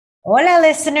Hola,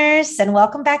 listeners, and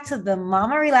welcome back to the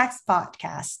Mama Relax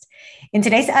podcast. In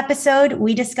today's episode,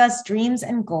 we discuss dreams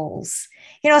and goals.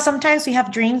 Sometimes we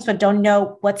have dreams, but don't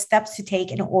know what steps to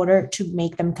take in order to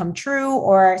make them come true.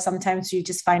 Or sometimes we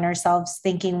just find ourselves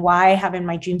thinking, why haven't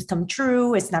my dreams come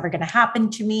true? It's never going to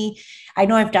happen to me. I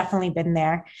know I've definitely been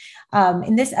there.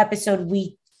 In this episode,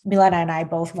 Milena and I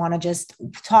both want to just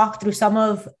talk through some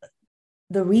of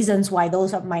the reasons why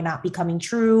those might not be coming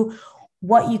true,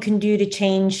 what you can do to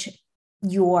change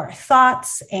your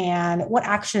thoughts, and what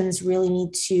actions really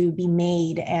need to be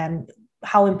made, and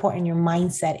how important your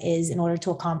mindset is in order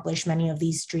to accomplish many of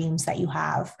these dreams that you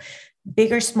have.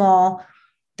 Big or small,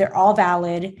 they're all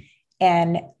valid,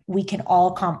 and we can all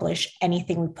accomplish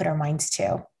anything we put our minds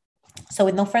to. So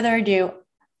with no further ado,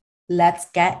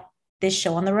 let's get this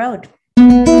show on the road.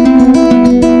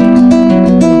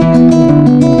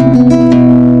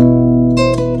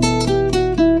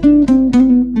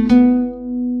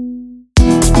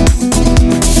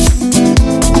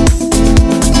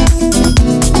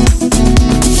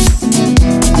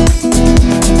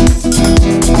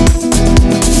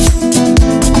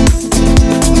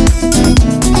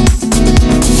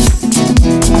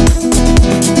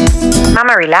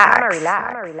 Mama Relax.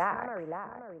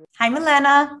 Hi,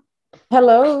 Milena.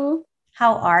 Hello.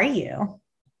 How are you?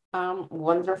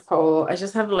 Wonderful. I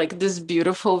just have like this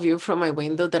beautiful view from my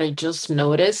window that I just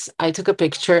noticed. I took a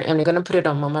picture and I'm gonna put it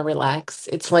on Mama Relax.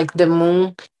 It's like the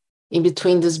moon in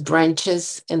between these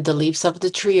branches and the leaves of the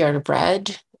tree are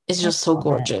red. It's I just so love it.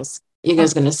 gorgeous. You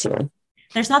guys gonna see it.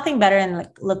 There's nothing better than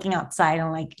like looking outside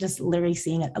and like just literally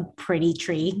seeing a pretty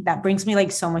tree. That brings me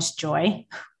like so much joy.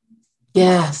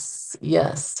 Yes,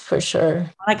 yes, for sure.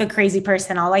 I'm like a crazy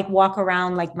person. I'll like walk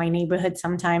around like my neighborhood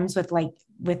sometimes with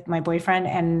my boyfriend,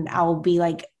 and I'll be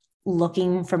like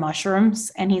looking for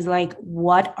mushrooms, and he's like,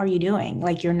 "What are you doing?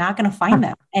 Like you're not going to find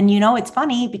them." And it's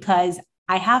funny because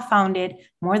I have found it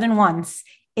more than once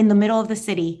in the middle of the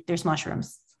city. There's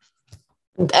mushrooms.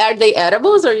 Are they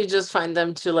edibles or you just find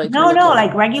them to like No, look no, at?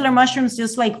 like regular mushrooms,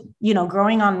 just like,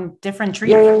 growing on different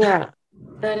Yeah, trees. yeah, yeah.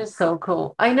 That is so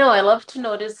cool. I know. I love to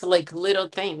notice like little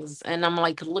things, and I'm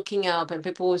like looking up, and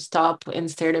people will stop and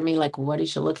stare at me like, "What is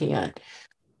she looking at?"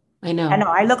 I I know. know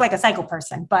I look like a psycho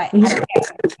person, but I don't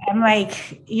care. I'm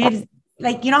like,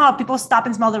 you know how people stop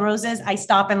and smell the roses? I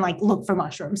stop and like look for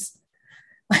mushrooms.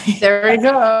 There we that's,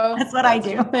 go. that's what I That's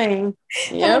do. your thing.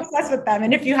 I'm Yep. obsessed with them.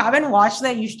 And if you haven't watched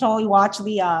it, you should totally watch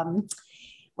the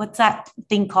what's that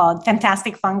thing called?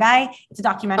 Fantastic Fungi. It's a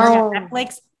documentary on Oh,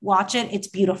 Netflix. Watch it. It's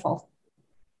beautiful.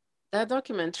 that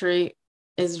documentary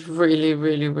is really,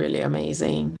 really, really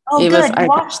amazing. Oh, It was, good. You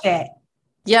watched it.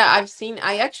 yeah, I've seen,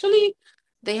 I actually,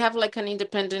 they have like an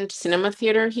independent cinema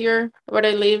theater here where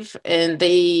I live, and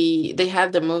they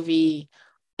had the movie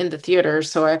in the theater.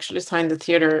 So I actually saw in the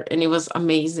theater, and it was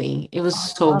amazing. It was Oh,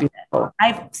 I so love it. beautiful.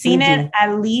 I've seen it Hmm.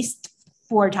 at least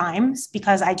 4 times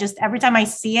because every time I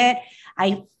see it,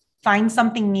 I find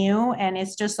something new, and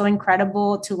it's just so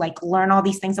incredible to like learn all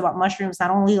these things about mushrooms.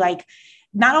 Not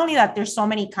only that there's so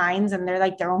many kinds and they're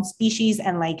like their own species,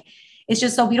 and like it's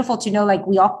just so beautiful to know like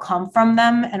we all come from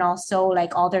them, and also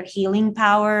like all their healing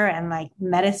power and like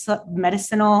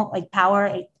medicinal like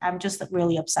power. I'm just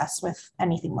really obsessed with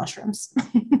anything mushrooms.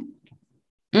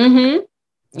 Hmm.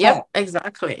 Yep, But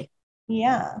exactly.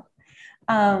 yeah.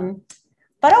 Um,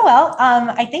 but oh well,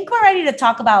 I think we're ready to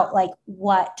talk about like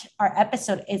what our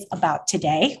episode is about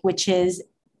today, which is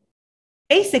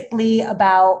basically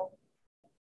about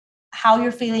how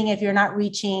you're feeling if you're not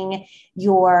reaching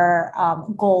your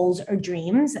goals or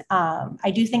dreams.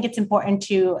 I do think it's important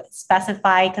to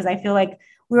specify because I feel like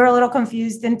we were a little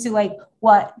confused into like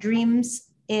what dreams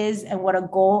is and what a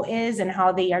goal is and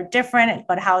how they are different,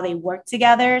 but how they work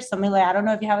together. So, Mila, I don't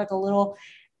know if you have like a little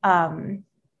um,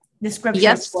 description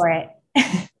Yes, for it.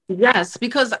 yes,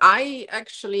 because I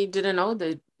actually didn't know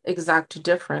the exact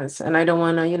difference, and I don't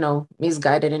want to,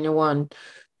 misguide anyone.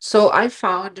 So I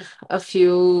found a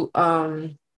few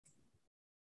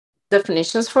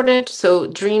definitions for it. So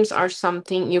dreams are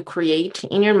something you create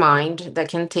in your mind that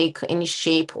can take any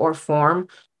shape or form,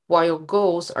 while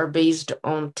goals are based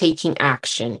on taking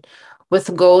action.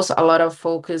 With goals, a lot of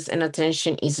focus and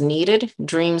attention is needed.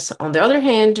 Dreams, on the other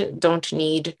hand, don't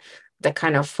need that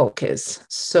kind of focus.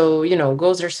 So,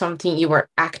 goals are something you are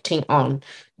acting on.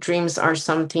 Dreams are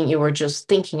something you were just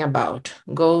thinking about.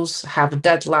 Goals have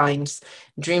deadlines.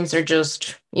 Dreams are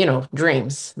just,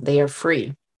 dreams. They are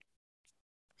free.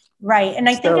 Right. And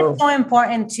I think it's So, so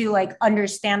important to like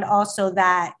understand also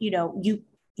that,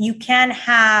 you can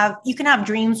have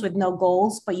dreams with no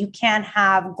goals, but you can't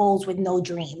have goals with no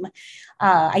dream.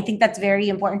 I think that's very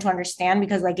important to understand,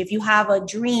 because like if you have a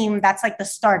dream, that's like the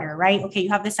starter, right? Okay, you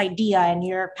have this idea and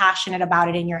you're passionate about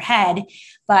it in your head,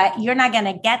 but you're not going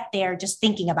to get there just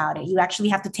thinking about it. You actually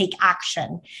have to take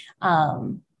action.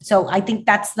 So I think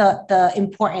that's the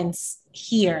importance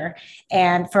here.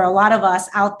 And for a lot of us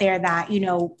out there that,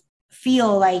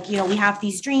 feel like, we have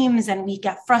these dreams and we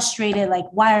get frustrated, like,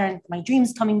 why aren't my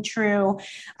dreams coming true?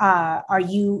 Are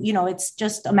you, it's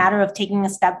just a matter of taking a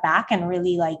step back and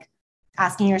really like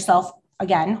asking yourself,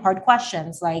 again, hard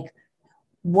questions like,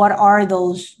 what are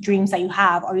those dreams that you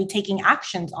have? Are you taking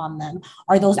actions on them?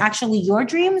 Are those actually your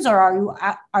dreams, or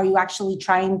are you actually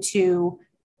trying to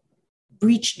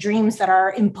reach dreams that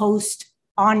are imposed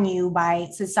on you by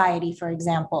society, for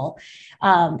example?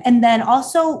 And then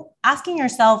also asking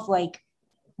yourself, like,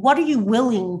 what are you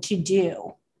willing to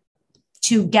do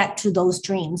to get to those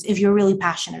dreams if you're really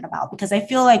passionate about? Because I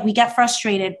feel like we get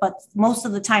frustrated, but most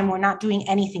of the time we're not doing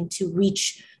anything to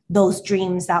reach those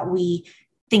dreams that we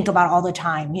think about all the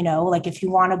time. Like if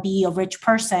you want to be a rich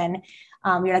person,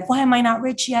 you're like, why am I not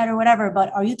rich yet, or whatever?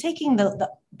 But are you taking the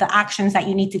actions that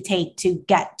you need to take to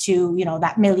get to,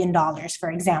 that $1 million, for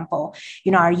example?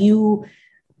 Are you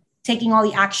taking all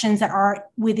the actions that are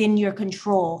within your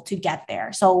control to get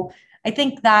there? So I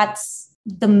think that's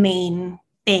the main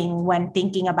thing when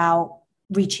thinking about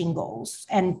reaching goals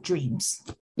and dreams.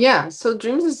 Yeah, so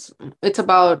it's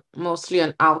about mostly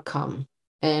an outcome,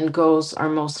 and goals are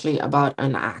mostly about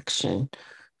an action.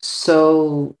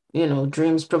 So,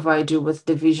 dreams provide you with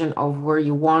the vision of where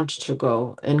you want to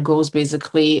go, and goals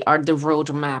basically are the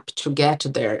roadmap to get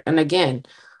there. And again,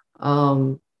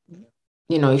 um,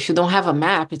 if you don't have a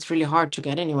map, it's really hard to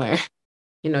get anywhere.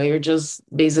 You're just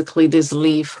basically this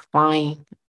leaf flying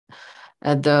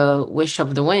at the wish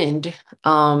of the wind.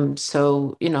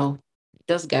 So, it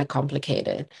does get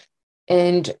complicated.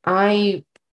 And I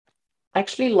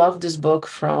actually love this book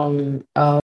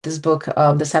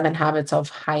The 7 Habits of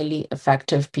Highly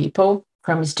Effective People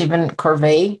from Stephen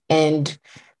Covey. And,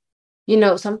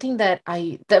 something that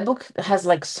book has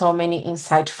like so many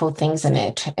insightful things in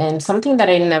it. And something that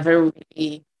I never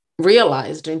really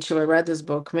realized until I read this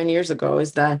book many years ago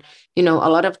is that, a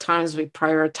lot of times we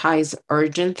prioritize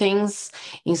urgent things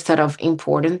instead of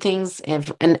important things.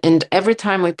 And every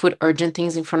time we put urgent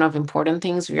things in front of important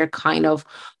things, we are kind of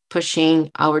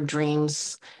pushing our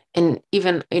dreams and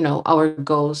even, our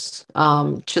goals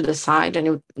to the side,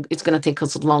 and it's going to take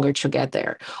us longer to get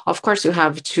there. Of course, you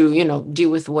have to,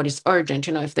 deal with what is urgent.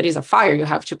 If there is a fire, you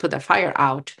have to put the fire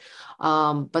out.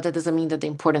 But that doesn't mean that the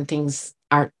important things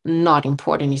are not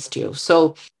important still.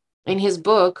 So in his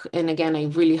book, and again, I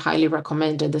really highly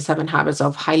recommend it, The 7 Habits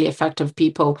of Highly Effective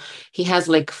People, he has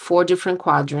like 4 different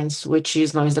quadrants, which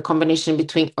is known as the combination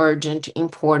between urgent,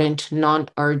 important,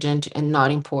 non-urgent, and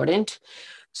not important.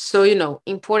 So,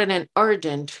 important and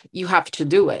urgent, you have to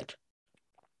do it.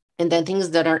 And then things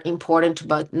that are important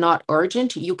but not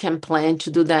urgent, you can plan to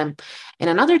do them in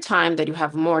another time that you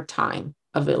have more time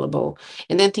available.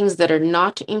 And then things that are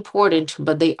not important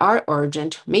but they are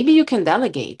urgent, maybe you can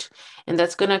delegate. And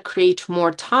that's going to create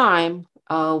more time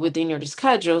within your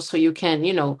schedule so you can,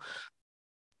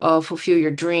 fulfill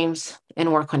your dreams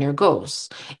and work on your goals.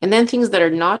 And then things that are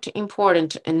not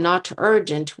important and not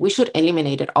urgent, we should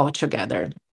eliminate it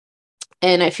altogether.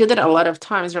 And I feel that a lot of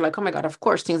times you're like, oh my God, of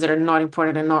course, things that are not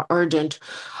important and not urgent,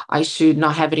 I should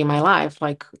not have it in my life.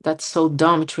 Like, that's so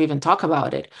dumb to even talk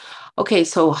about it. Okay,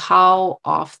 so how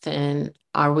often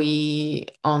are we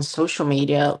on social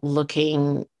media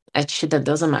looking at shit that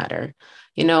doesn't matter?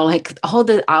 Like all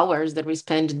the hours that we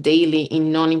spend daily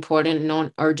in non-important,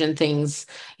 non-urgent things,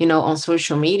 on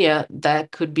social media, that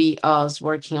could be us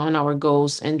working on our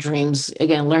goals and dreams.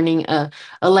 Again, learning a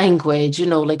language,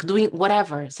 like doing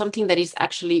whatever, something that is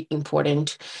actually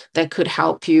important that could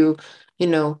help you,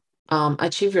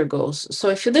 achieve your goals. So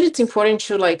I feel that it's important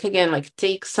to like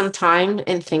take some time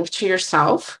and think to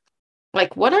yourself,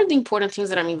 like, what are the important things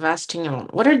that I'm investing on?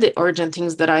 What are the urgent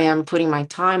things that I am putting my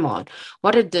time on?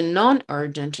 What are the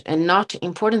non-urgent and not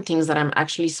important things that I'm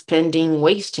actually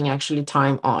wasting actually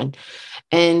time on?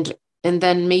 And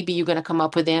then maybe you're gonna come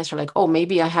up with the answer like, oh,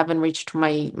 maybe I haven't reached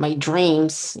my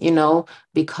dreams,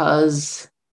 because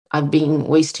I've been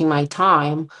wasting my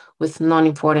time with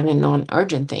non-important and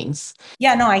non-urgent things.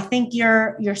 Yeah, no, I think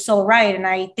you're so right. And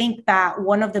I think that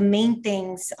one of the main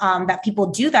things that people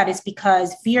do that is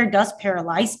because fear does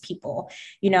paralyze people.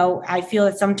 I feel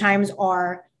that sometimes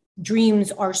our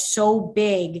dreams are so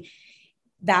big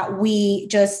that we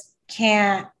just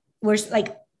can't, we're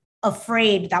like,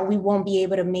 afraid that we won't be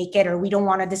able to make it, or we don't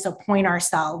want to disappoint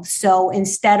ourselves. So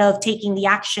instead of taking the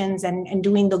actions and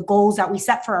doing the goals that we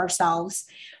set for ourselves,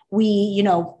 we,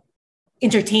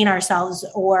 entertain ourselves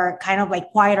or kind of like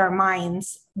quiet our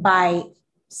minds by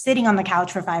sitting on the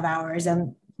couch for 5 hours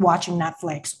and watching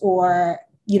Netflix, or,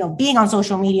 being on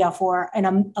social media for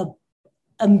a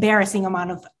embarrassing amount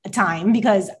of time,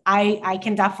 because I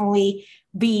can definitely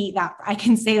be that. I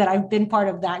can say that I've been part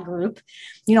of that group,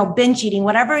 binge eating,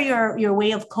 whatever your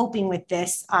way of coping with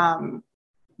this.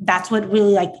 That's what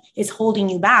really like is holding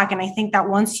you back. And I think that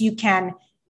once you can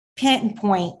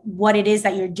pinpoint what it is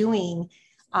that you're doing,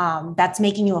 that's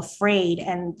making you afraid,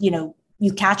 and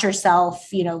you catch yourself,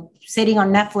 sitting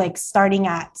on Netflix starting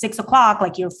at 6 o'clock,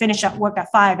 like you're finished at work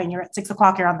at 5 and you're at 6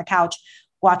 o'clock, you're on the couch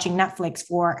watching Netflix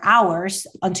for hours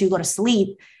until you go to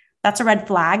sleep. That's a red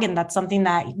flag. And that's something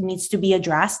that needs to be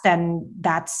addressed. And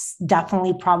that's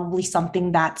definitely probably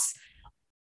something that's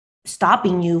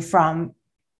stopping you from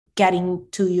getting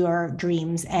to your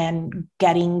dreams and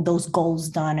getting those goals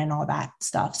done and all that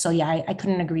stuff. So yeah, I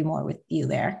couldn't agree more with you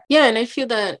there. Yeah, and I feel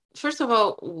that first of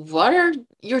all, what are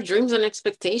your dreams and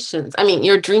expectations? I mean,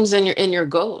 your dreams and your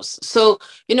goals. So,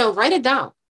 write it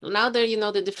down. Now that you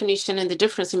know the definition and the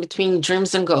difference in between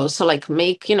dreams and goals. So like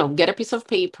get a piece of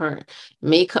paper,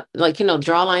 make like,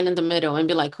 draw a line in the middle and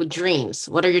be like, who dreams?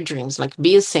 What are your dreams? Like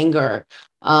be a singer,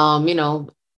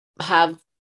 have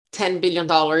 $10 billion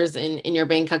in your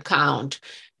bank account,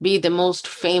 be the most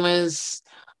famous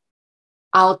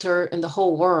author in the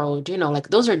whole world, like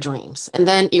those are dreams. And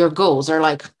then your goals are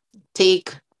like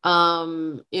take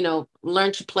learn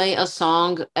to play a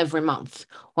song every month,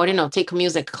 or take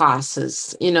music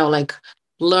classes, like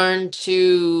learn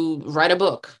to write a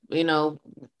book,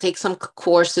 take some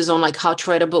courses on like how to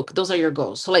write a book. Those are your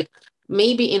goals. So like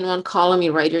maybe in one column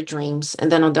you write your dreams,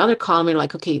 and then on the other column you're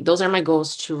like, okay, those are my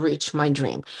goals to reach my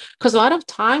dream. Because a lot of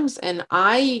times, and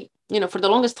I for the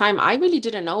longest time I really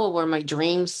didn't know what were my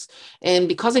dreams. And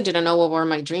because I didn't know what were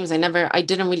my dreams, I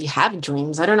didn't really have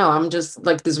dreams. I don't know, I'm just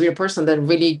like this weird person that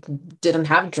really didn't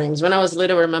have dreams. When I was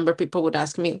little, I remember people would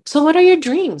ask me, so what are your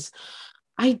dreams?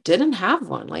 I didn't have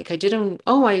one. Like I didn't,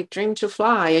 oh, I dreamed to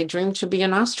fly. I dreamed to be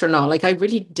an astronaut. Like I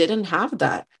really didn't have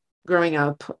that growing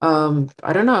up.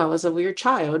 I don't know. I was a weird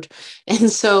child. And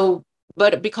so,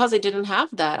 but because I didn't have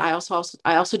that, I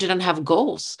also didn't have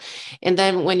goals. And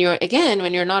then when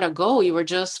you're not a goal, you were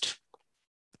just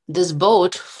this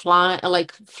boat fly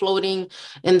like floating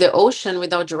in the ocean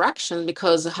without direction,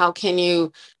 because how can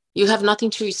you have nothing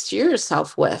to steer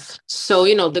yourself with. So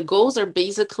the goals are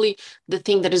basically the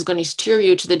thing that is going to steer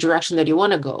you to the direction that you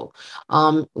want to go,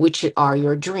 which are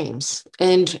your dreams.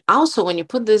 And also when you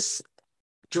put these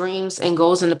dreams and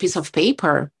goals on a piece of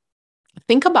paper,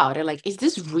 think about it, like, is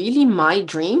this really my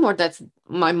dream, or that's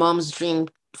my mom's dream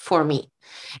for me?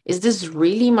 Is this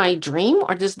really my dream,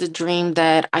 or this the dream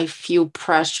that I feel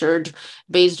pressured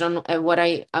based on what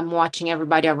I'm watching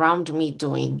everybody around me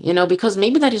doing? Because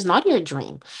maybe that is not your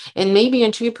dream. And maybe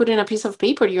until you put in a piece of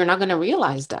paper, you're not going to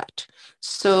realize that.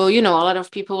 So, a lot of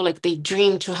people like they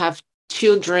dream to have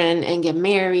children and get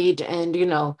married and,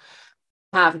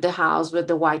 have the house with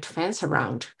the white fence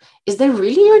around. Is that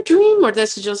really your dream, or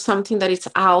that's just something that is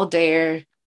out there,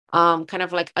 kind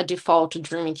of like a default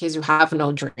dream in case you have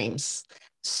no dreams?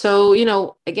 So,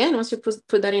 again, once you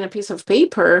put that in a piece of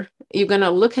paper, you're going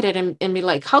to look at it and be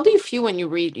like, how do you feel when you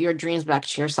read your dreams back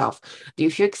to yourself? Do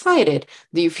you feel excited?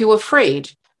 Do you feel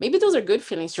afraid? Maybe those are good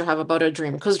feelings to have about a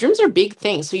dream, because dreams are big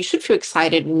things. So you should feel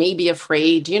excited, maybe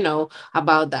afraid,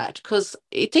 about that, because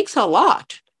it takes a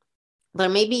lot. But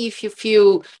maybe if you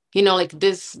feel, like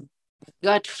this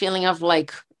gut feeling of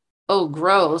like, oh,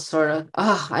 gross, or,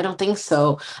 oh, I don't think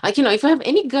so. Like, if you have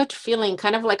any gut feeling,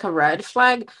 kind of like a red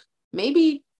flag,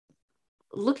 maybe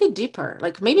look it deeper.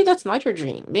 Like maybe that's not your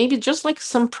dream. Maybe just like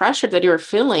some pressure that you're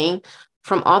feeling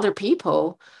from other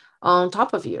people on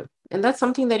top of you. And that's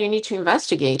something that you need to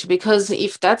investigate, because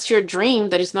if that's your dream,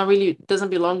 that is not really, doesn't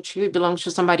belong to you, it belongs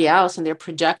to somebody else, and they're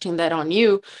projecting that on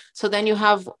you. So then you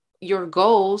have your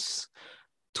goals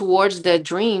towards that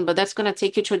dream, but that's going to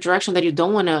take you to a direction that you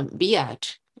don't want to be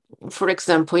at. For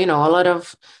example, a lot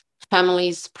of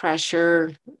families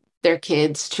pressure their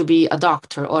kids to be a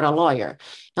doctor or a lawyer.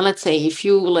 And let's say if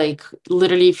you like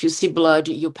literally, if you see blood,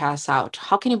 you pass out.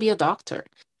 How can you be a doctor?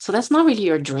 So that's not really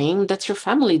your dream. That's your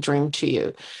family dream to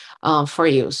you, for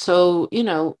you. So,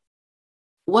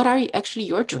 what are actually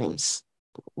your dreams?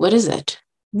 What is it?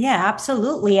 Yeah,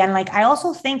 absolutely. And like, I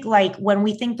also think like when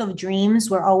we think of dreams,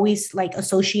 we're always like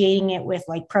associating it with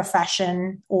like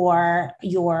profession or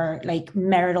your like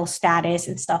marital status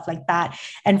and stuff like that.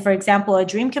 And for example, a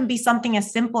dream can be something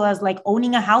as simple as like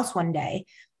owning a house one day.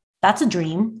 That's a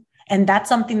dream. And that's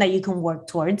something that you can work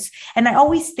towards. And I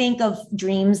always think of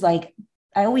dreams like,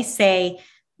 I always say,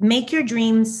 make your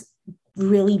dreams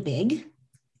really big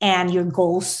and your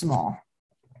goals small.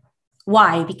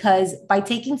 Why? Because by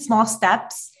taking small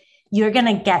steps, you're going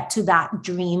to get to that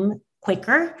dream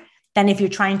quicker than if you're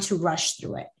trying to rush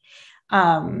through it.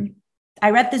 I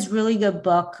read this really good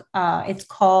book. It's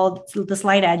called The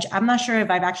Slight Edge. I'm not sure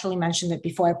if I've actually mentioned it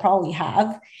before. I probably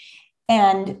have.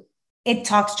 And it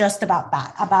talks just about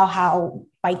that, about how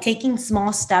by taking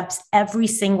small steps every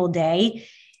single day,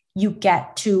 you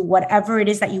get to whatever it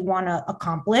is that you want to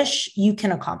accomplish, you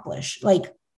can accomplish.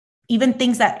 Like even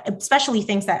things that, especially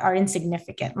things that are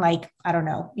insignificant. Like, I don't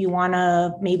know, you want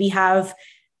to maybe have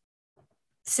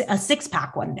a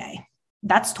 6-pack one day.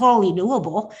 That's totally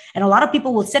doable. And a lot of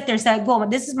people will sit there and say, well,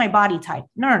 this is my body type.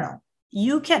 No.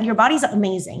 You can, your body's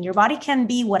amazing. Your body can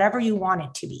be whatever you want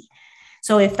it to be.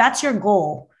 So if that's your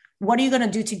goal, what are you going to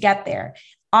do to get there?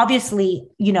 Obviously,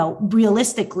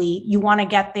 realistically, you want to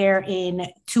get there in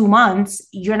 2 months.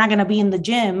 You're not going to be in the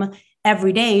gym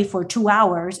every day for 2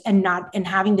 hours and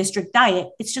having this strict diet.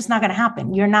 It's just not going to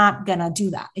happen. You're not going to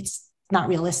do that. It's not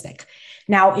realistic.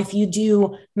 Now, if you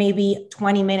do maybe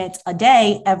 20 minutes a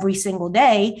day, every single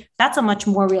day, that's a much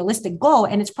more realistic goal.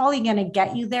 And it's probably going to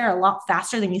get you there a lot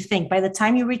faster than you think. By the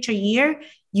time you reach a year,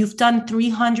 you've done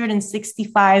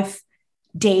 365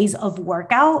 days of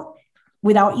workout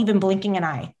without even blinking an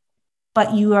eye,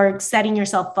 but you are setting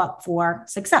yourself up for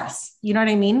success. You know what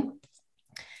I mean?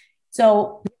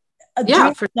 So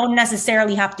dreams don't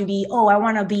necessarily have to be, I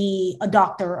want to be a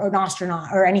doctor or an astronaut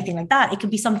or anything like that. It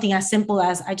could be something as simple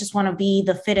as, I just want to be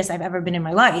the fittest I've ever been in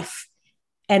my life.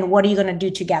 And what are you going to do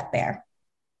to get there?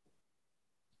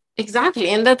 Exactly.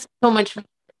 And that's so much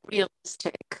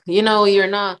realistic. You're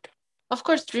not, of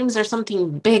course, dreams are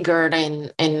something bigger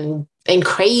and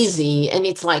crazy. And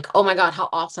it's like, oh my God, how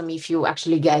awesome if you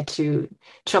actually get to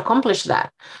accomplish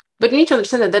that. But you need to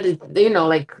understand that is,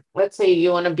 like, let's say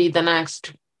you want to be the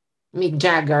next Mick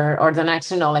Jagger or the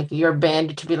next, like your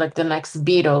band to be like the next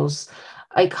Beatles.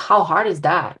 Like, how hard is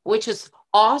that? Which is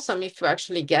awesome if you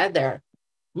actually get there.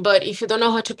 But if you don't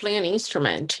know how to play an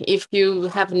instrument, if you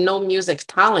have no music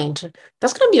talent,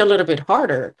 that's going to be a little bit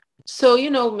harder. So,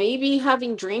 maybe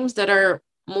having dreams that are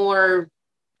more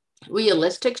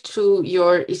realistic to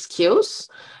your skills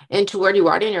and to where you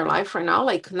are in your life right now,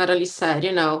 like Natalie said,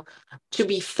 to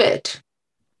be fit.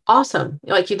 Awesome.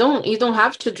 Like you don't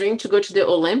have to dream to go to the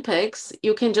Olympics.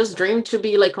 You can just dream to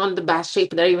be like on the best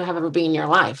shape that you have ever been in your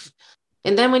life.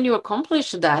 And then when you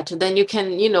accomplish that, then you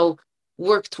can,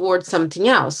 work towards something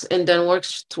else and then work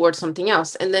towards something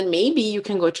else. And then maybe you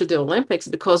can go to the Olympics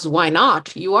because why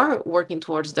not? You are working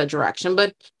towards that direction,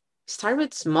 but start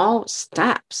with small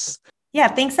steps. Yeah.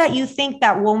 Things that you think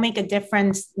that will make a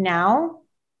difference now,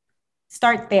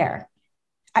 start there.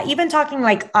 Even talking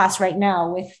like us right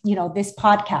now with, this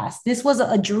podcast, this was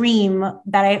a dream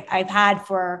that I've had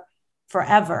for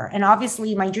forever. And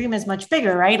obviously my dream is much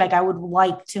bigger, right? Like I would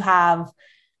like to have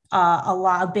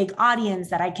a big audience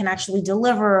that I can actually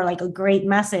deliver like a great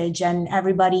message and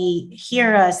everybody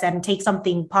hear us and take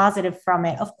something positive from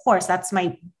it. Of course, that's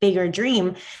my bigger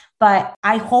dream. But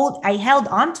I held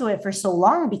on to it for so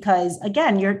long because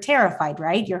again, you're terrified,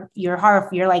 right? You're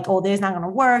horrified. You're like, oh, this is not going to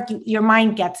work. Your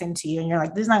mind gets into you and you're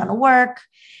like, this is not going to work.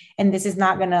 And this is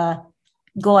not going to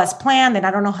go as planned. And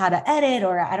I don't know how to edit,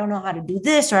 or I don't know how to do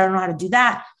this, or I don't know how to do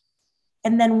that.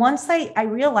 And then once I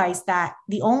realized that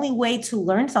the only way to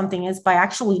learn something is by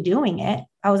actually doing it,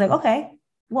 I was like, okay,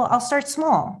 well, I'll start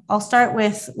small. I'll start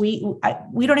with, we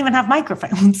don't even have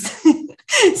microphones.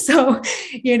 So,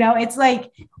 it's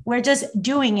like, we're just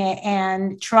doing it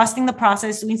and trusting the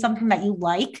process, doing something that you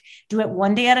like, do it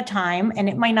one day at a time. And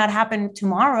it might not happen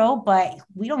tomorrow, but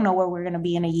we don't know where we're going to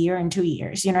be in a year and 2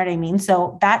 years. You know what I mean?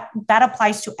 So that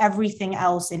applies to everything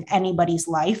else in anybody's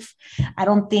life. I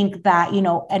don't think that,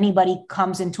 anybody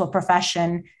comes into a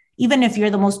profession, even if you're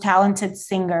the most talented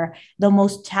singer, the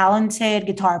most talented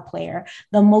guitar player,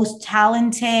 the most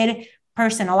talented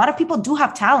person. A lot of people do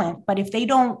have talent, but if they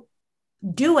don't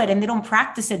do it and they don't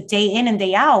practice it day in and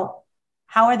day out,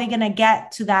 how are they going to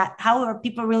get to that? How are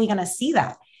people really going to see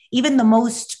that? Even the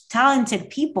most talented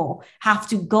people have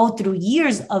to go through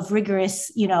years of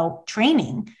rigorous,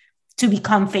 training to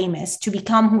become famous, to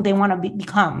become who they want to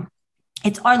become.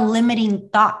 It's our limiting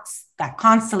thoughts that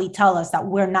constantly tell us that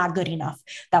we're not good enough,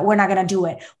 that we're not going to do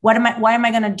it. Why am I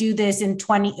going to do this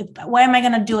why am I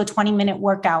going to do a 20-minute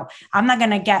workout? I'm not going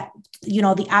to get,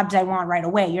 the abs I want right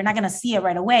away. You're not going to see it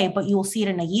right away, but you will see it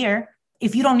in a year.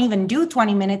 If you don't even do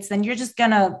 20 minutes, then you're just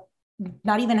going to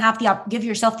not even have to give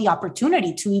yourself the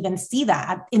opportunity to even see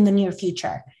that in the near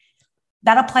future.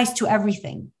 That applies to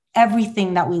everything.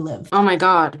 everything that we live. Oh my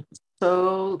God.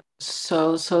 So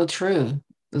true.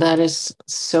 That is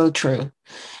so true.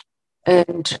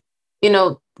 And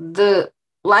the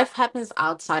life happens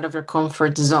outside of your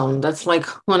comfort zone. That's like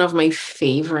one of my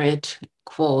favorite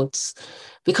quotes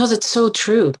because it's so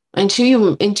true. Until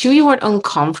you are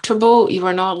uncomfortable, you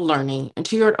are not learning.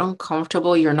 Until you're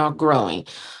uncomfortable, you're not growing.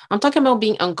 I'm talking about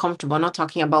being uncomfortable. I'm not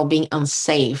talking about being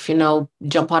unsafe,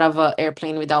 jump out of an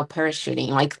airplane without parachuting.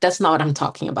 Like that's not what I'm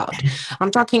talking about.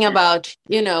 I'm talking about,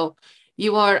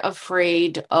 you are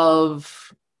afraid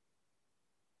of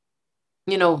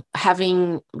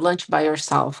having lunch by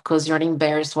yourself because you're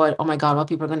embarrassed. Oh my God, what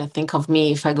people are going to think of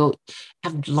me if I go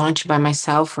have lunch by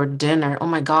myself for dinner? Oh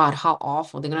my God, how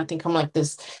awful. They're going to think I'm like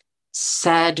this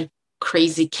sad,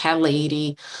 crazy cat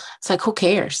lady. It's like, who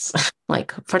cares?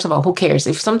 Like, first of all, who cares?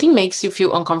 If something makes you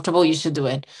feel uncomfortable, you should do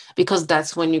it because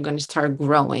that's when you're going to start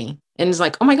growing. And it's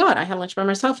like, oh my God, I had lunch by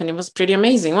myself and it was pretty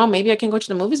amazing. Well, maybe I can go to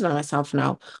the movies by myself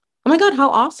now. Oh my God, how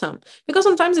awesome. Because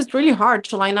sometimes it's really hard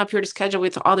to line up your schedule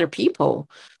with other people.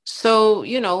 So,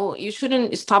 you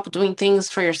shouldn't stop doing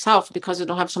things for yourself because you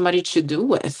don't have somebody to do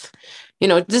with.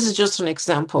 This is just an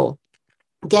example.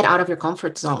 Get out of your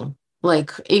comfort zone.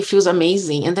 Like it feels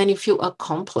amazing and then you feel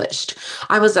accomplished.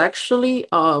 I was actually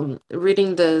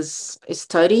reading this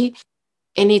study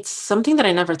and it's something that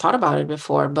I never thought about it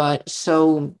before, but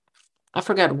so I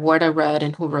forgot what I read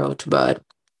and who wrote, but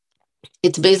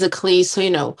it's basically,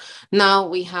 so now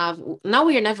we are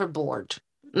never bored.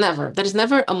 Never. There is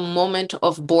never a moment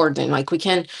of boredom. Like we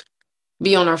can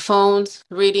be on our phones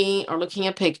reading or looking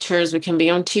at pictures. We can be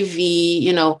on TV,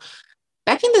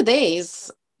 back in the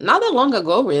days, not that long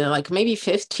ago, really, like maybe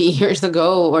 50 years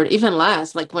ago or even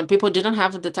less, like when people didn't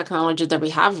have the technology that we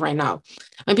have right now.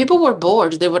 When people were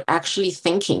bored, they were actually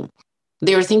thinking.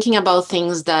 They were thinking about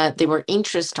things that they were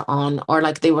interested on, or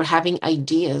like they were having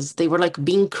ideas. They were like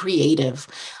being creative.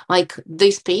 Like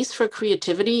the space for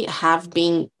creativity have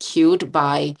been killed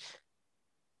by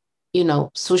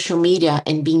social media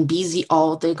and being busy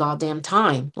all the goddamn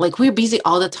time. Like we're busy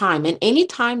all the time. And any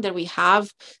time that we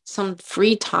have some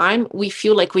free time, we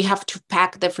feel like we have to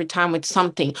pack that free time with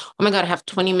something. Oh my God, I have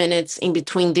 20 minutes in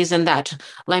between this and that.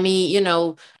 Let me,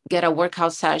 get a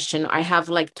workout session. I have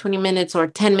like 20 minutes or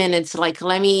 10 minutes. Like,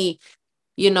 let me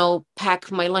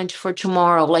pack my lunch for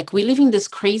tomorrow. Like we live in this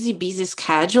crazy busy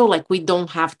schedule. Like we don't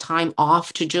have time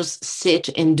off to just sit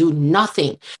and do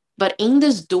nothing. But in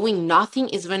this doing nothing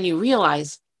is when you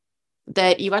realize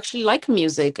that you actually like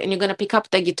music and you're going to pick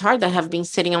up the guitar that have been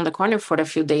sitting on the corner for a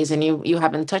few days and you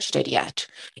haven't touched it yet.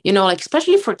 Like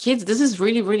especially for kids, this is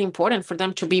really, really important for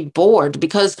them to be bored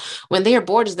because when they are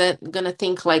bored, they're going to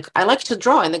think like, I like to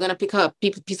draw, and they're going to pick up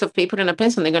a piece of paper and a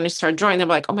pencil and they're going to start drawing. They're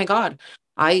like, oh my God,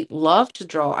 I love to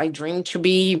draw. I dream to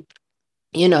be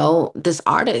this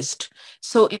artist.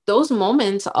 So in those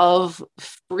moments of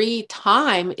free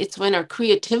time, it's when our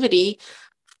creativity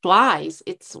flies.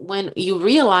 It's when you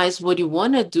realize what you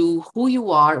want to do, who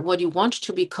you are, what you want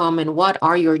to become, and what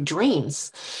are your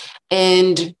dreams.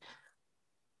 And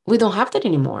we don't have that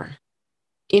anymore.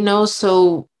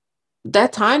 So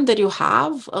that time that you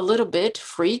have a little bit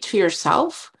free to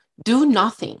yourself, do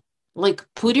nothing. Like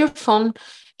put your phone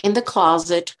in the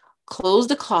closet, close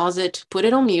the closet, put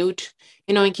it on mute.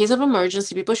 In case of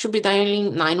emergency, people should be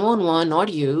dialing 911,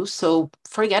 not you. So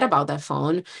forget about that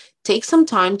phone. Take some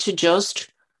time to just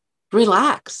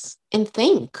relax and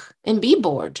think and be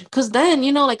bored. Because then,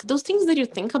 like those things that you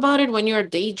think about it when you're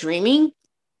daydreaming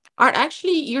are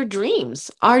actually your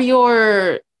dreams, are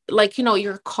your like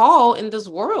your call in this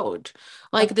world.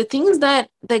 Like the things that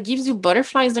gives you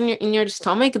butterflies in your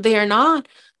stomach,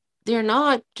 they're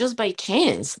not just by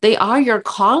chance. They are your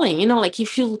calling. Like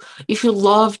if you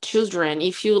love children,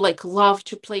 if you like love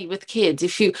to play with kids,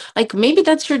 if you like, maybe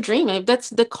that's your dream. Maybe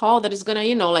that's the call that is gonna,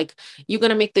 like you're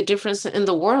gonna make the difference in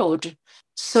the world.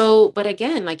 So, but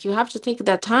again, like you have to take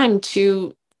that time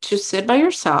to sit by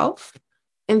yourself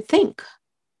and think.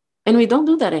 And we don't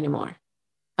do that anymore.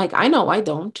 Like I know I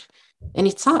don't. And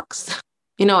it sucks.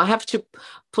 I have to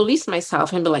police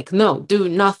myself and be like, no, do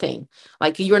nothing.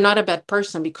 Like you're not a bad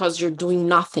person because you're doing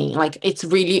nothing. Like it's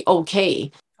really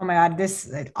okay. Oh my God,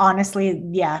 this honestly,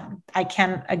 yeah, I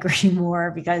can't agree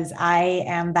more because I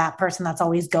am that person that's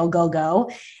always go, go, go.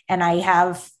 And I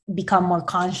have become more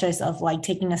conscious of like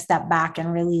taking a step back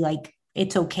and really like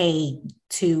it's okay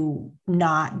to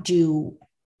not do,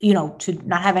 to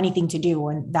not have anything to do.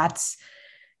 And that's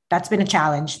been a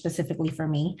challenge specifically for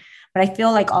me. But I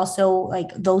feel like also like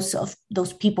those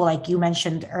people like you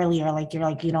mentioned earlier, like you're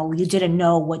like, you didn't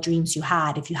know what dreams you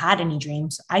had, if you had any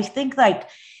dreams. I think like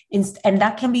And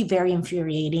that can be very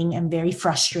infuriating and very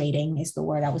frustrating is the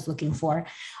word I was looking for.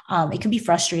 It can be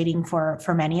frustrating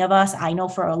for many of us. I know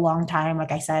for a long time,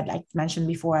 like I said, I mentioned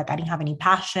before, like I didn't have any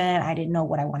passion. I didn't know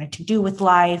what I wanted to do with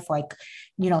life, like,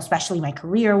 especially my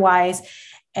career wise.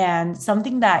 And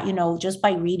something that, just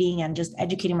by reading and just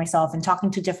educating myself and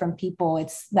talking to different people,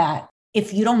 it's that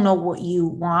if you don't know what you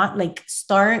want, like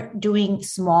start doing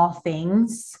small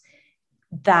things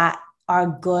that are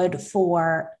good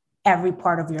for every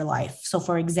part of your life. So,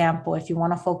 for example, if you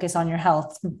want to focus on your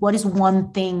health, what is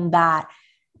one thing that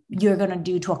you're going to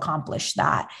do to accomplish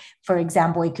that? For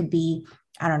example, it could be,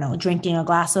 I don't know, drinking a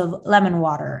glass of lemon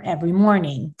water every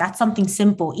morning. That's something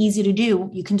simple, easy to do.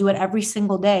 You can do it every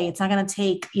single day. It's not going to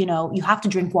take, you have to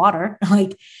drink water.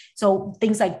 Like, so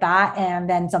things like that. And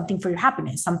then something for your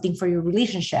happiness, something for your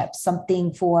relationships,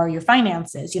 something for your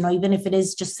finances, even if it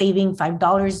is just saving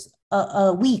 $5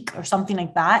 a week or something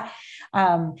like that.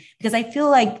 Because I feel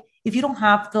like if you don't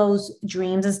have those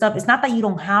dreams and stuff, it's not that you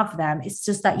don't have them. It's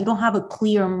just that you don't have a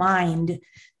clear mind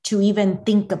to even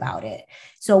think about it.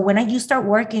 So when you start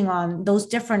working on those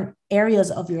different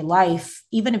areas of your life,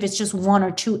 even if it's just one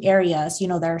or two areas,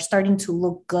 that are starting to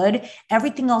look good,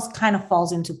 everything else kind of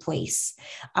falls into place.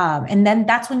 And then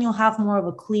that's when you'll have more of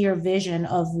a clear vision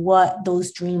of what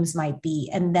those dreams might be.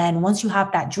 And then once you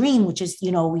have that dream, which is,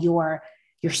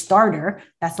 your starter,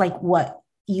 that's like what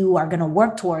you are going to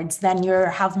work towards, then you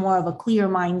have more of a clear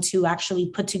mind to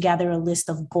actually put together a list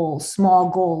of goals,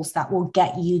 small goals that will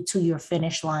get you to your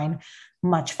finish line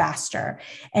much faster.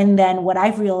 And then what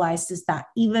I've realized is that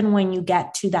even when you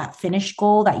get to that finish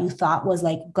goal that you thought was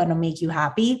like going to make you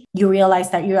happy, you realize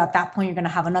that you're at that point, you're going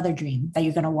to have another dream that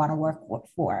you're going to want to work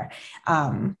for.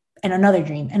 And another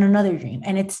dream and another dream.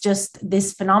 And it's just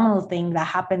this phenomenal thing that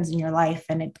happens in your life,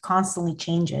 and it constantly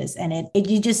changes. And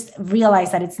you just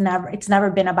realize that it's never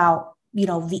been about,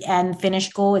 the end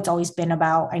finish goal. It's always been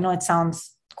about, I know it sounds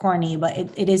corny, but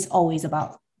it is always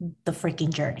about the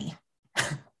freaking journey.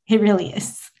 It really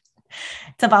is.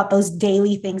 It's about those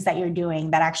daily things that you're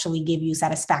doing that actually give you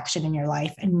satisfaction in your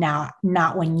life, and not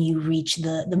when you reach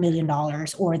the $1 million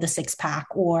or the six pack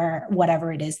or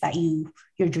whatever it is that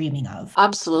you're dreaming of.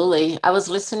 Absolutely. I was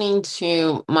listening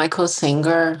to Michael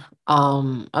Singer.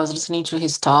 I was listening to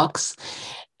his talks,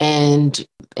 and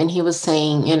he was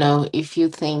saying, if you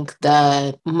think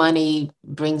that money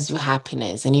brings you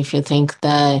happiness, and if you think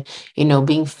that,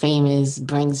 being famous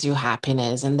brings you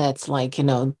happiness, and that's like,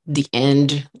 the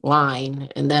end line,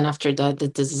 and then after that,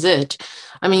 this is it.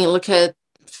 I mean, look at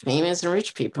famous and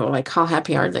rich people, like how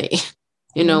happy are they?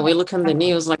 Yeah, We look on the exactly.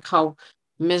 news, like how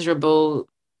miserable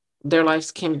their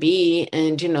lives can be,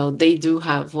 and they do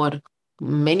have what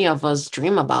many of us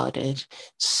dream about it.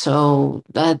 So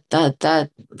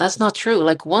that's not true.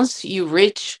 Like once you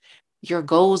reach your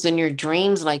goals and your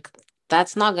dreams, like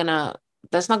that's not gonna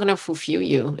fulfill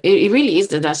you. It really is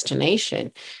the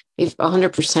destination. If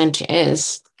 100%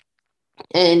 is.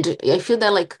 And I feel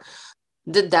that like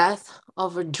the death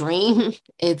of a dream,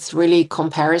 it's really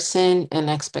comparison and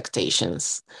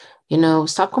expectations.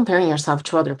 Stop comparing yourself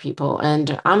to other people.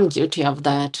 And I'm guilty of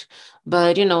that.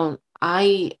 But,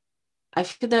 I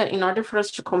feel that in order for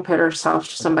us to compare ourselves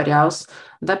to somebody else,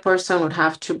 that person would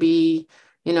have to be,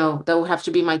 that would have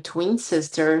to be my twin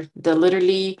sister that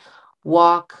literally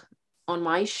walk on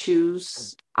my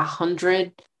shoes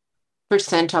 100%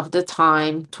 of the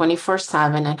time,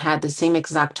 24/7, and had the same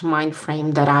exact mind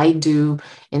frame that I do,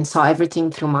 and saw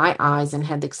everything through my eyes, and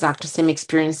had the exact same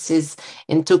experiences,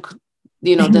 and took,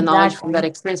 the knowledge from that Exactly.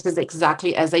 experiences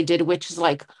exactly as I did, which is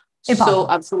like so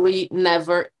Impossible. absolutely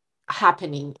never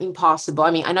happening, impossible.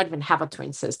 I mean, I not even have a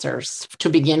twin sisters to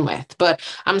begin with, but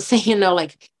I'm saying,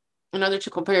 like in order to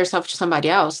compare yourself to somebody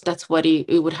else, that's what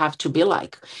it would have to be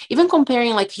like. Even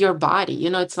comparing like your body,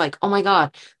 it's like, oh my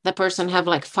God, that person have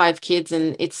like 5 kids,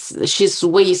 and she's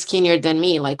way skinnier than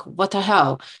me. Like, what the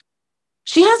hell?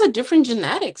 She has a different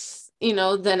genetics,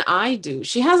 than I do.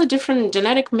 She has a different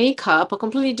genetic makeup, a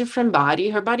completely different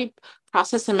body. Her body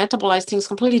process and metabolize things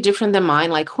completely different than mine.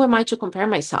 Like, who am I to compare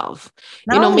myself?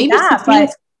 Not only Maybe she that, but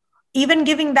thinks. even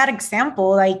giving that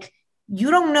example, like you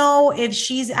don't know if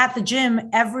she's at the gym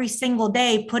every single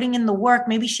day putting in the work.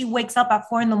 Maybe she wakes up at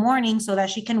 4 in the morning so that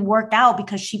she can work out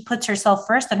because she puts herself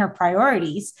first and her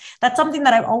priorities. That's something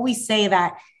that I always say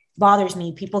that bothers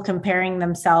me. People comparing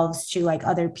themselves to like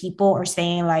other people or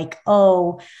saying like,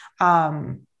 oh,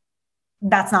 um,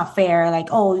 that's not fair. Like,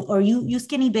 oh, or you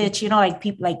skinny bitch, like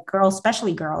people, like girls,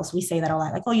 especially girls, we say that a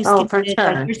lot. Like, oh, you Oh, skinny for bitch,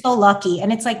 like sure. you're so lucky.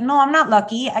 And it's like, no, I'm not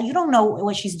lucky. You don't know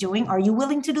what she's doing. Are you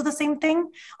willing to do the same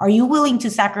thing? Are you willing to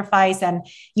sacrifice and,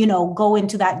 go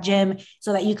into that gym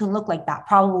so that you can look like that?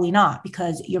 Probably not,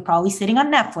 because you're probably sitting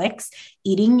on Netflix,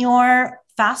 eating your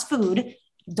fast food.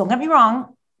 Don't get me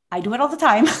wrong. I do it all the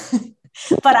time.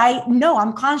 But I know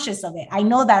I'm conscious of it. I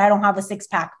know that I don't have a six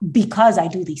pack because I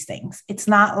do these things. It's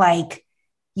not like,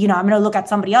 I'm going to look at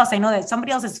somebody else. I know that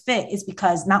somebody else is fit is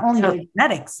because not only their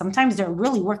genetics, sometimes they're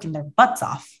really working their butts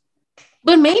off.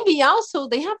 But maybe also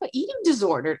they have an eating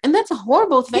disorder, and that's a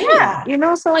horrible thing,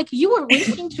 Yeah. So like you are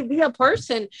wishing to be a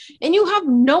person and you have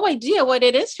no idea what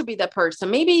it is to be that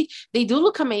person. Maybe they do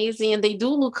look amazing and they do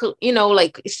look,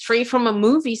 like straight from a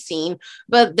movie scene,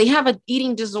 but they have an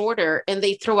eating disorder and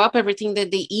they throw up everything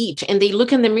that they eat, and they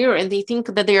look in the mirror and they think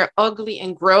that they are ugly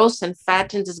and gross and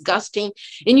fat and disgusting,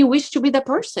 and you wish to be that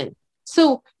person.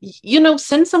 So,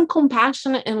 send some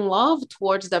compassion and love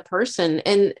towards that person,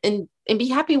 and be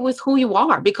happy with who you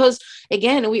are. Because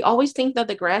again, we always think that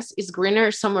the grass is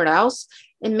greener somewhere else.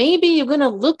 And maybe you're going to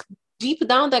look deep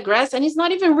down that grass and it's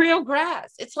not even real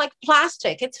grass. It's like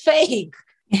plastic. It's fake,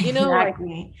 like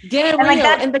Exactly. get And like real.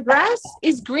 that, And the grass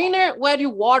is greener where you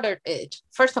watered it.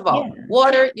 First of all, yeah,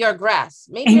 water your grass.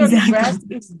 Maybe your grass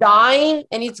exactly. is dying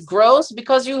and it's gross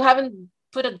because you haven't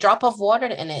put a drop of water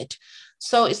in it.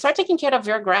 So start taking care of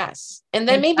your grass. And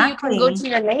then maybe you can go Exactly. to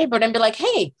your neighbor and be like,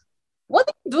 hey, what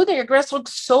do you do that your grass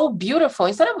looks so beautiful?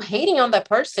 Instead of hating on that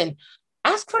person,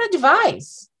 ask for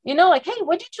advice. Like, hey,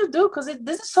 what did you do? Because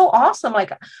this is so awesome.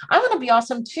 Like, I want to be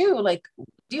awesome too. Like,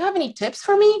 do you have any tips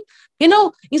for me?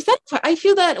 Instead of, I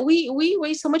feel that we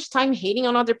waste so much time hating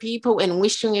on other people and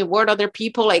wishing reward other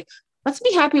people. Like, let's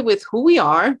be happy with who we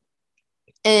are,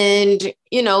 and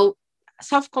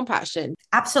self-compassion.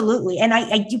 Absolutely.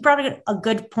 And you brought a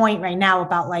good point right now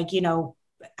about like,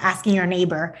 asking your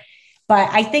neighbor. But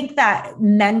I think that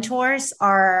mentors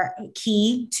are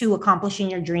key to accomplishing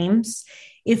your dreams.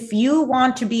 If you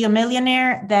want to be a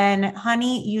millionaire, then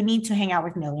honey, you need to hang out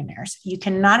with millionaires. You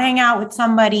cannot hang out with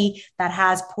somebody that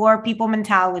has poor people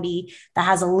mentality, that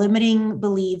has a limiting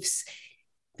beliefs.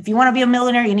 If you want to be a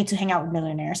millionaire, you need to hang out with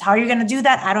millionaires. How are you going to do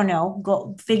that? I don't know.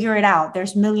 Go figure it out.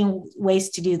 There's a million ways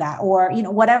to do that. Or,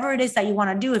 whatever it is that you want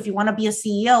to do. If you want to be a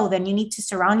CEO, then you need to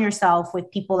surround yourself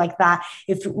with people like that.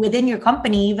 If within your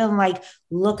company, even like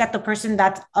look at the person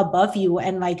that's above you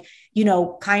and like,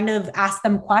 kind of ask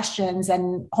them questions.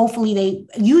 And hopefully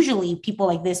usually people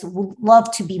like this would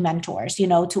love to be mentors,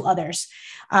 to others.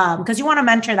 Because you want a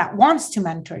mentor that wants to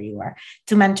mentor you or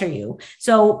to mentor you.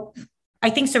 So I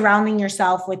think surrounding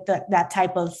yourself with that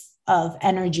type of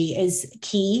energy is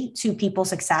key to people's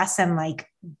success and like,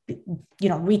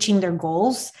 reaching their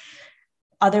goals.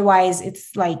 Otherwise,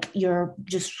 it's like you're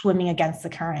just swimming against the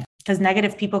current, because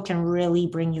negative people can really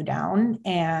bring you down,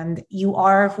 and you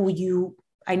are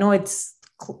I know it's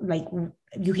like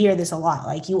you hear this a lot,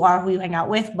 like you are who you hang out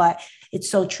with, but it's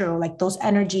so true. Like those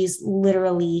energies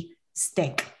literally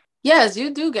stick. Yes, you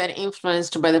do get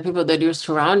influenced by the people that you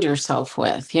surround yourself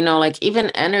with, like even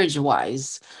energy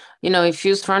wise. If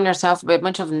you surround yourself by a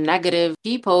bunch of negative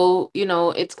people,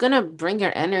 it's going to bring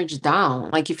your energy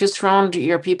down. Like if you surround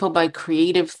your people by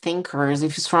creative thinkers,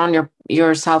 if you surround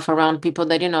yourself around people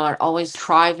that, are always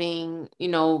thriving,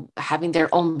 having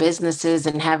their own businesses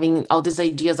and having all these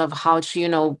ideas of how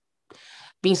to,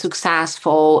 being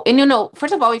successful. And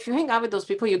first of all, if you hang out with those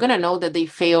people, you're gonna know that they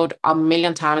failed a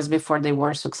million times before they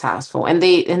were successful. And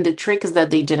the trick is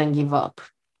that they didn't give up.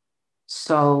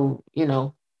 So,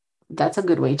 that's a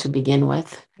good way to begin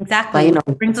with. Exactly. But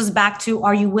Which brings us back to,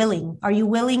 are you willing? Are you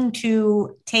willing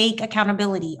to take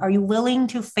accountability? Are you willing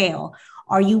to fail?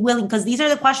 Are you willing? Because these are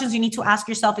the questions you need to ask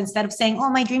yourself instead of saying, oh,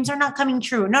 my dreams are not coming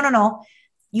true. No, no, no.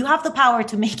 You have the power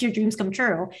to make your dreams come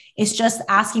true. It's just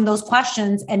asking those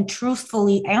questions and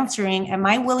truthfully answering, am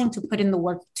I willing to put in the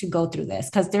work to go through this?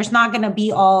 Because it's not going to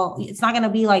be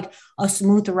like a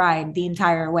smooth ride the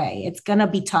entire way. It's going to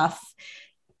be tough.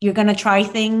 You're going to try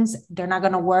things, they're not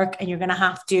going to work, and you're going to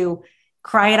have to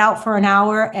cry it out for an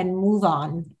hour and move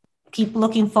on. Keep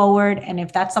looking forward. And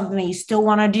if that's something that you still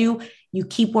want to do, you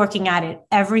keep working at it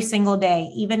every single day,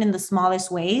 even in the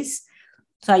smallest ways,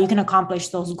 so you can accomplish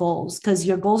those goals. Because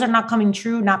your goals are not coming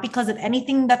true, not because of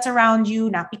anything that's around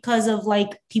you, not because of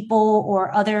like people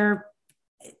or other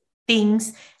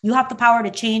things. You have the power to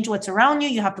change what's around you.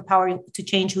 You have the power to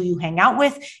change who you hang out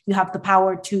with. You have the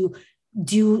power to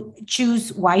do you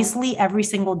choose wisely every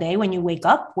single day when you wake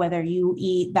up, whether you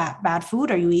eat that bad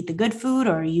food or you eat the good food,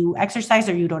 or you exercise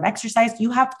or you don't exercise?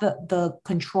 You have the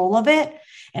control of it.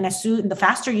 And as soon the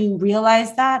faster you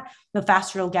realize that, the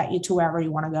faster it'll get you to wherever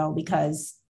you want to go.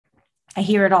 Because I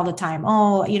hear it all the time.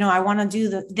 Oh, I want to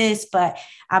do this, but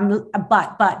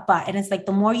but, and it's like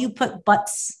the more you put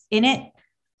buts in it,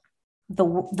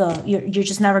 you're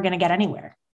just never going to get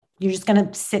anywhere. You're just going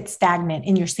to sit stagnant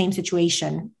in your same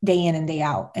situation day in and day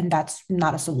out, and that's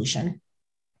not a solution.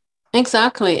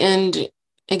 Exactly. And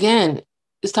again,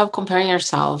 stop comparing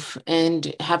yourself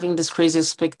and having these crazy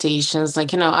expectations.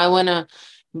 Like, I want to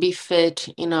be fit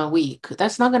in a week.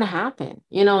 That's not going to happen.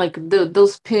 Like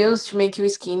those pills to make you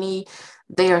skinny,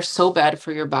 they are so bad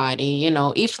for your body,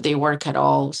 if they work at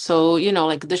all. So,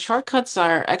 like the shortcuts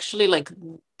are actually like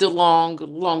the long,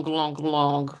 long, long,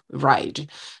 long ride.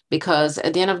 Because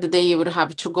at the end of the day, you would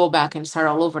have to go back and start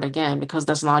all over again because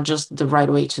that's not just the right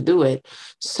way to do it.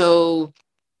 So,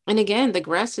 and again, the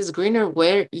grass is greener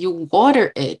where you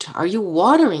water it. Are you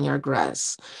watering your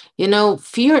grass?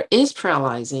 Fear is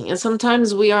paralyzing. And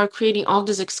sometimes we are creating all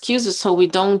these excuses so we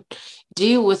don't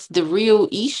deal with the real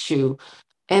issue.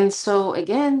 And so,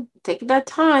 again, take that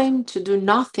time to do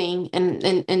nothing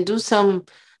and do some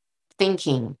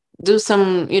thinking, do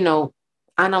some,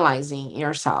 analyzing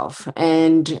yourself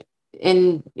and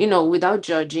without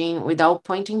judging, without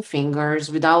pointing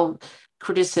fingers, without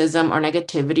criticism or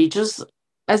negativity, just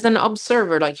as an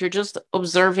observer, like you're just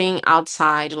observing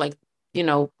outside, like, you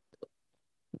know,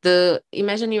 the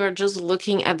imagine you are just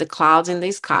looking at the clouds in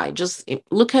the sky. Just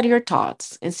look at your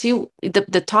thoughts and see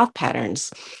the thought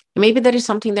patterns. Maybe that is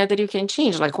something that you can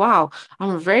change. Like, wow,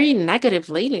 I'm very negative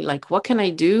lately. Like, what can I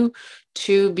do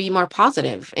to be more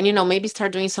positive? And maybe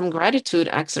start doing some gratitude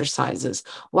exercises.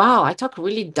 Wow, I talk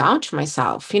really down to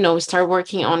myself. Start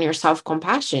working on your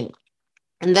self-compassion.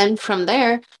 And then from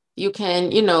there, you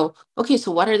can, okay,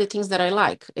 so what are the things that I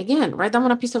like? Again, write them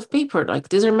on a piece of paper. Like,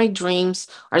 these are my dreams.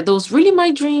 Are those really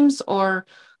my dreams or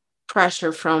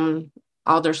pressure from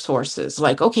other sources?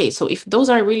 Like, okay, so if those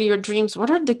are really your dreams, what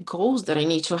are the goals that I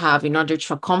need to have in order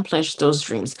to accomplish those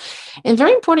dreams? And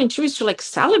very important too is to like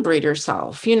celebrate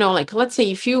yourself. Like let's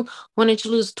say if you wanted to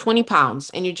lose 20 pounds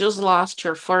and you just lost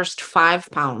your first 5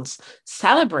 pounds,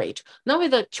 celebrate, not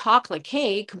with a chocolate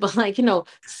cake, but like,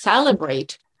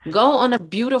 celebrate. Go on a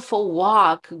beautiful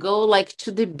walk, go like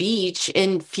to the beach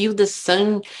and feel the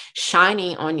sun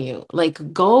shining on you.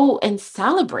 Like go and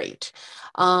celebrate.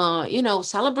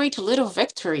 Celebrate little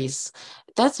victories.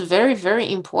 That's very,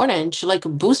 very important to like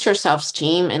boost your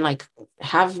self-esteem and like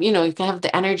have, you can have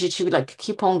the energy to like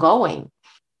keep on going.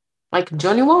 Like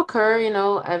Johnny Walker,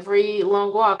 every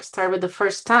long walk start with the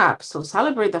first step. So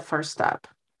celebrate the first step.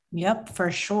 Yep, for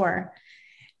sure.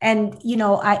 And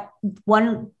I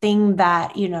one thing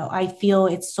that I feel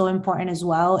it's so important as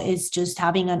well is just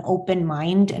having an open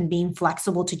mind and being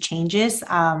flexible to changes.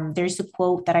 There's a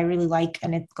quote that I really like,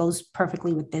 and it goes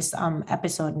perfectly with this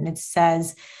episode, and it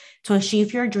says, "To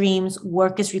achieve your dreams,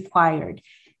 work is required.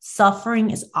 Suffering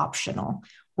is optional."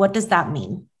 What does that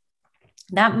mean?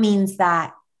 That means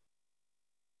that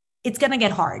it's going to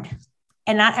get hard,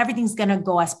 and not everything's going to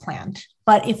go as planned.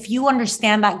 But if you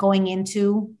understand that going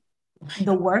into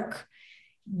the work,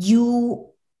 you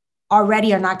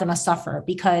already are not going to suffer,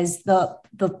 because the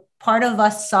part of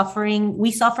us suffering, we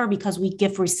suffer because we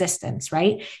give resistance,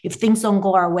 right? If things don't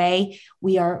go our way,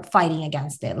 we are fighting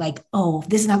against it. Like, oh,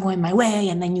 this is not going my way.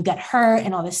 And then you get hurt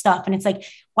and all this stuff. And it's like,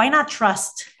 why not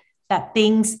trust that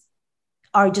things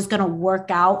are just going to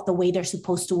work out the way they're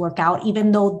supposed to work out,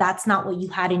 even though that's not what you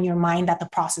had in your mind that the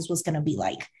process was going to be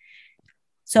like.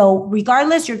 So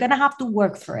regardless, you're going to have to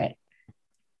work for it.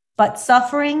 But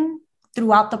suffering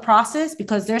throughout the process,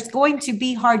 because there's going to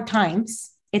be hard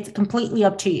times, it's completely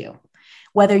up to you.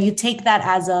 Whether you take that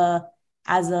as a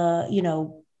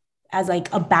as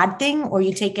like a bad thing, or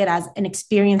you take it as an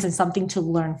experience and something to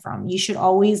learn from. You should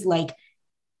always, like,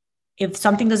 if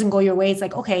something doesn't go your way, it's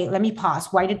like, okay, let me pause.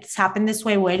 Why did this happen this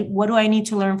way? What do I need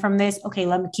to learn from this? Okay,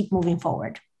 let me keep moving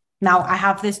forward. Now I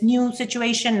have this new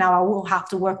situation. Now I will have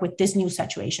to work with this new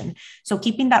situation. So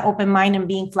keeping that open mind and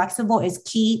being flexible is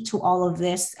key to all of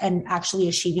this and actually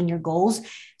achieving your goals,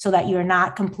 so that you're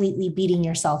not completely beating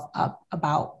yourself up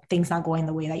about things not going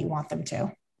the way that you want them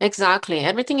to. Exactly.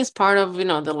 Everything is part of,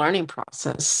 the learning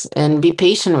process, and be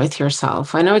patient with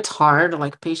yourself. I know it's hard.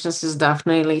 Like patience is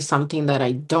definitely something that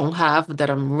I don't have,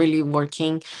 that I'm really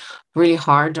working really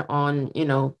hard on,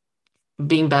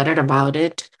 being better about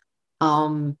it.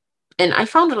 Um, and I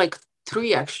found like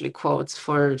three actually quotes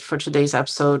for today's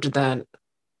episode that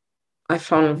I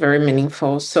found very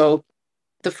meaningful. So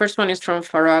The first one is from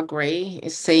Farah Gray.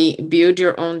 It say, build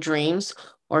your own dreams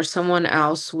or someone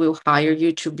else will hire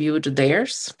you to build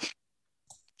theirs.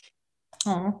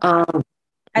 Oh, Um,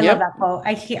 I love yep. that quote.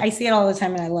 I see it all the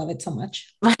time and I love it so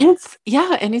much. But it's,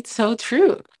 yeah, and it's so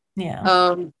true. Yeah,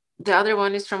 The other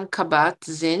one is from Kabat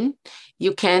Zinn.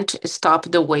 You can't stop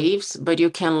the waves, but you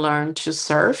can learn to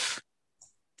surf.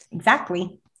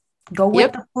 exactly. Go with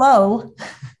Yep. the flow.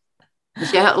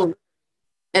 Yeah.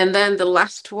 And then the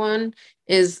last one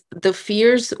is the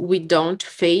fears we don't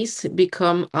face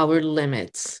become our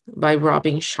limits by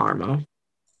Robin Sharma.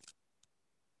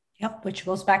 Yep, which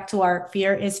goes back to our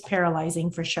fear is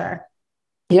paralyzing for sure.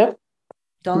 Yep.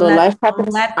 Don't The let life don't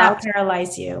happens let that out.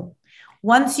 paralyze you.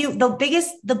 Once you the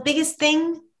biggest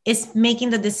thing is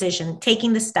making the decision,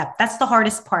 taking the step. That's the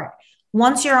hardest part.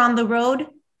 Once you're on the road,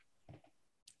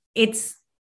 it's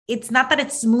it's not that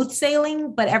it's smooth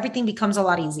sailing, but everything becomes a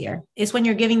lot easier. It's when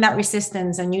you're giving that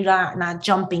resistance and you're not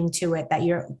jumping to it that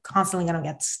you're constantly going to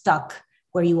get stuck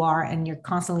where you are and you're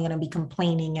constantly going to be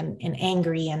complaining and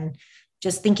angry and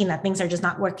just thinking that things are just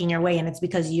not working your way. And it's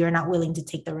because you're not willing to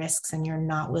take the risks and you're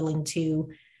not willing to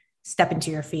step into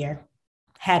your fear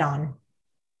head on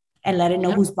and let it know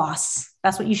Yep. who's boss.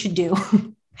 That's what you should do.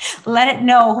 Let it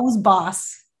know who's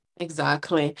boss.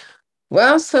 Exactly.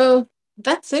 Well, so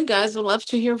that's it, guys. We'd love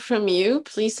to hear from you.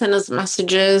 Please send us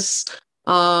messages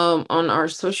on our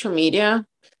social media.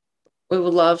 We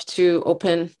would love to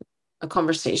open a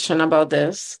conversation about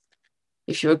this.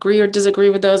 If you agree or disagree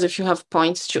with us, if you have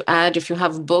points to add, if you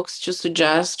have books to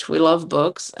suggest, we love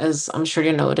books, as I'm sure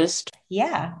you noticed.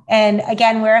 Yeah. And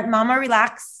again, we're at Mama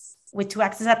Relax with two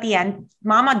X's at the end,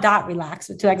 mama.relax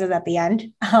with two X's at the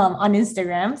end on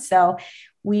Instagram. So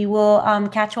we will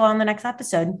catch you all on the next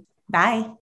episode.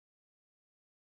 Bye.